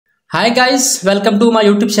Hi guys, welcome to my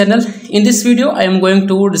YouTube channel. In this video I am going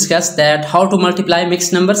to discuss that how to multiply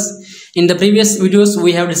mixed numbers. In the previous videos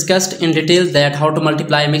we have discussed in detail that how to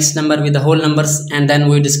multiply mixed number with the whole numbers, and then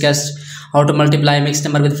we discussed how to multiply mixed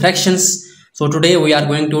number with fractions. So today we are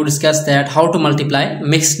going to discuss that how to multiply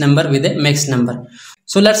mixed number with a mixed number.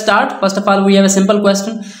 So let's start. First of all, we have a simple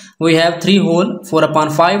question. We have 3 whole 4 upon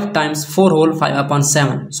 5 times 4 whole 5 upon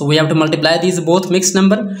 7. So we have to multiply these both mixed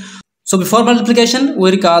number. So before multiplication,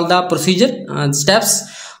 we recall the procedure steps.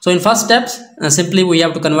 So in first steps, simply we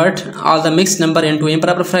have to convert all the mixed number into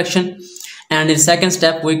improper fraction. And in second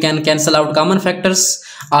step, we can cancel out common factors,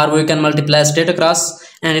 or we can multiply straight across.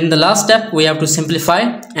 And in the last step, we have to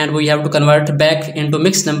simplify and we have to convert back into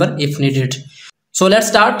mixed number if needed. So let's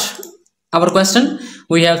start our question.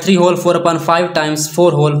 We have 3 whole 4 upon 5 times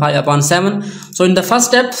 4 whole 5 upon 7. So in the first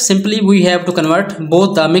step, simply we have to convert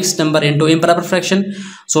both the mixed number into improper fraction.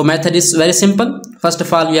 So method is very simple. First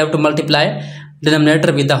of all, we have to multiply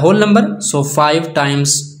denominator with the whole number. So 5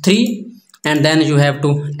 times 3, and then you have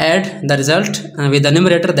to add the result with the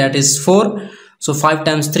numerator, that is 4. So 5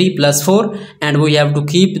 times 3 plus 4, and we have to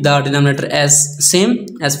keep the denominator as same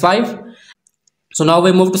as 5. So now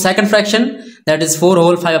we move to second fraction, that is 4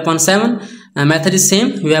 whole 5 upon 7. Method is same.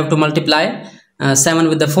 You have to multiply 7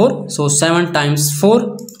 with the 4. So 7 times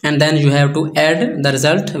 4, and then you have to add the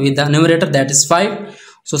result with the numerator, that is 5.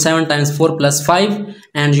 So 7 times 4 plus 5,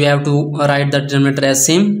 and you have to write the denominator as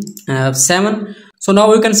same 7. So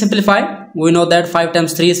now we can simplify. We know that 5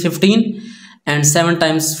 times 3 is 15 and 7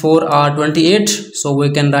 times 4 are 28. So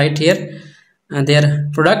we can write here their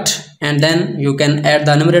product, and then you can add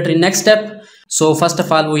the numerator in next step. So first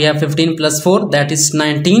of all, we have 15 plus 4, that is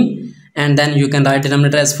 19, and then you can write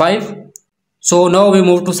denominator as 5. So now we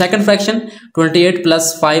move to second fraction. 28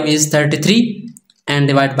 plus 5 is 33, and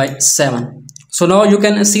divide by 7. So now you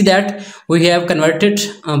can see that we have converted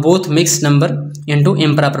both mixed number into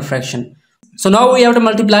improper fraction. So now we have to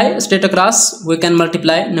multiply straight across. We can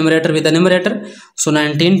multiply numerator with the numerator. So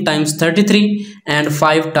 19 times 33 and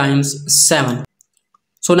 5 times 7.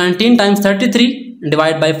 So 19 times 33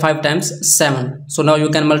 divide by 5 times 7. So now you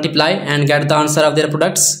can multiply and get the answer of their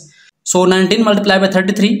products. So 19 multiplied by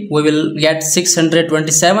 33, we will get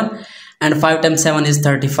 627, and 5 times 7 is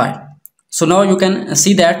 35. So now you can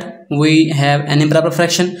see that we have an improper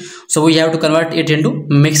fraction. So we have to convert it into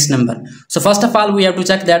mixed number. So first of all, we have to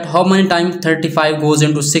check that how many times 35 goes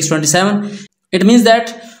into 627. It means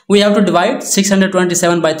that we have to divide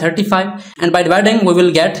 627 by 35, and by dividing we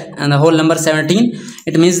will get the whole number 17.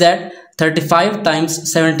 It means that 35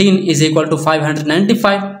 times 17 is equal to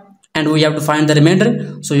 595, and we have to find the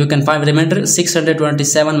remainder. So you can find the remainder.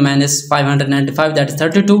 627 minus 595, that is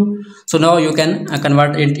 32. So now you can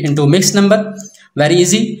convert it into mixed number. Very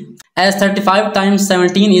easy. As 35 times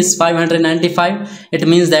 17 is 595, it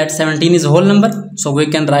means that 17 is a whole number. So we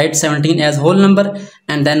can write 17 as whole number,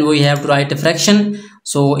 and then we have to write a fraction.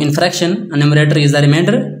 So in fraction, a numerator is the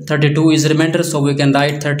remainder, 32 is remainder. So we can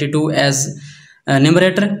write 32 as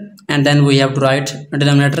numerator, and then we have to write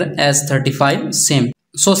denominator as 35 same.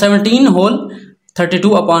 So 17 whole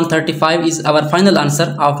 32 upon 35 is our final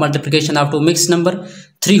answer of multiplication of two mixed number.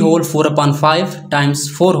 3 whole 4 upon 5 times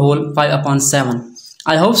 4 whole 5 upon 7.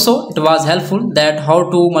 I hope so it was helpful that how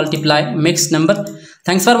to multiply mixed number.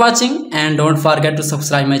 Thanks for watching, and don't forget to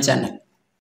subscribe my channel.